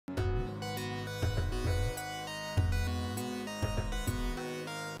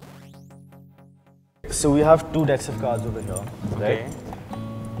so we have 2 decks of cards over here, Okay. right?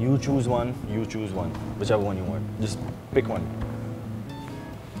 You choose one, whichever one you want. Just pick one.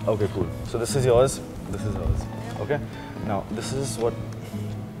 Okay, cool. So this is yours, this is yours. Okay? Now, this is what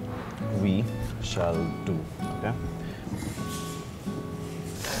we shall do, okay?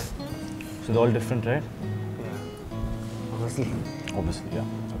 So they're all different, right? Yeah. Obviously. Obviously, yeah.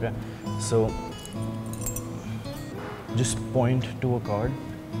 Okay. So just point to a card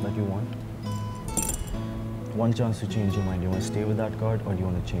that you want. One chance to change your mind. You want to stay with that card or do you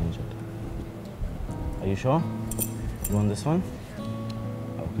want to change it? Are you sure? You want this one?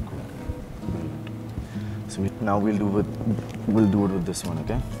 Okay, cool. Brilliant. So now we'll do it with this one,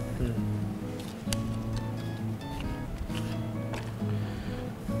 okay?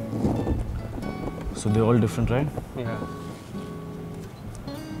 So they're all different, right? Yeah.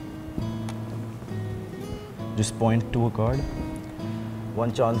 Just point to a card.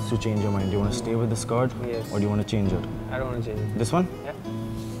 One chance to change your mind. Do you want to stay with this card? Yes. Or do you want to change it? I don't want to change it. This one? Yeah.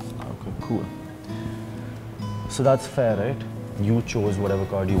 Okay, cool. So that's fair, right? You chose whatever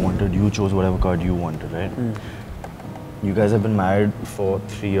card you wanted. You chose whatever card you wanted, right? You guys have been married for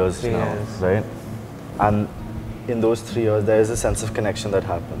 3 years 3 now, years. right? And in those 3 years, there is a sense of connection that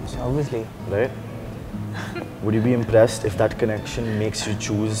happens, Obviously. right? Would you be impressed if that connection makes you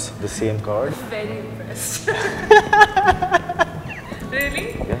choose the same card? Very impressed. Really?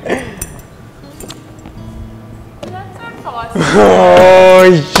 Yeah. That's not possible. Oh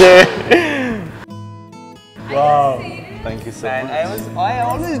shit! Wow. Thank you so Man, much. I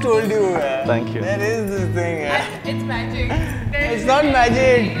always told you. Thank you. There is this thing. It's magic. It's not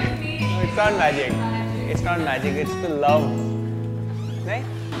magic. No, it's not magic. It's not magic. It's the love. Right?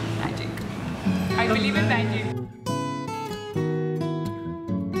 Magic. I believe in magic.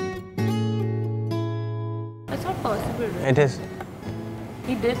 That's not possible. Right? It is.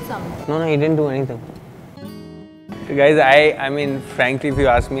 He did something. No, he didn't do anything. Guys, I mean, frankly, if you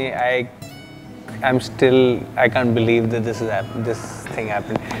ask me, I can't believe that this thing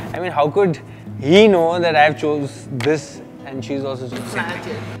happened. I mean, how could he know that I've chose this and she's also chosen?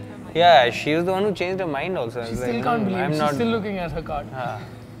 Magic. Yeah, she was the one who changed her mind also. She still can't believe. I'm She's not. still looking at her card.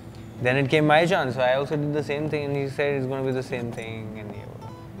 Then it came my chance, so I also did the same thing, and he said it's going to be the same thing, and he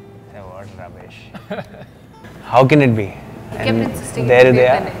said, what rubbish. How can it be? He kept insisting there to be they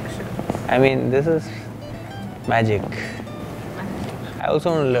a are. connection. I mean, this is magic. I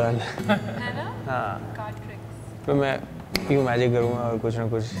also want to learn. है ना? हाँ. Card tricks. तो मैं यूँ magic करूँगा और कुछ ना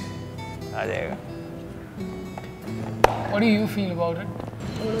कुछ आ जाएगा. What do you feel about it?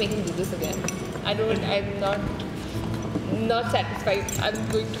 I'm going to make him do this again. I'm not satisfied. I'm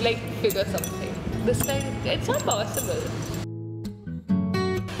going to like figure something. This time, it's not possible.